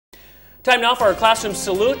Time now for our classroom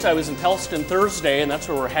salute. I was in Pellston Thursday, and that's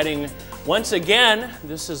where we're heading once again.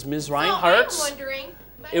 This is Ms. Reinhardt's.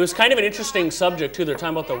 It was kind of an interesting subject, too. They're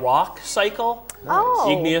talking about the rock cycle.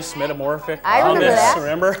 Oh. Igneous, metamorphic, I remember that.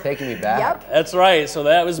 remember? Taking me back. Yep. That's right. So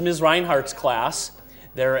that was Ms. Reinhardt's class.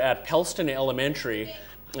 They're at Pellston Elementary,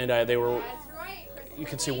 and they were, you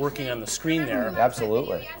can see, working on the screen there.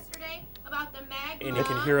 Absolutely. And you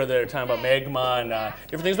can hear they're talking about magma and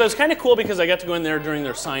different things. But it's kind of cool because I got to go in there during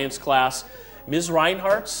their science class. Ms.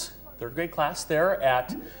 Reinhardt's, third grade class there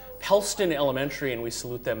at Pellston Elementary, and we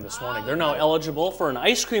salute them this morning. They're now eligible for an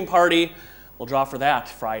ice cream party. We'll draw for that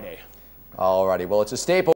Friday. Alrighty, well, it's a staple.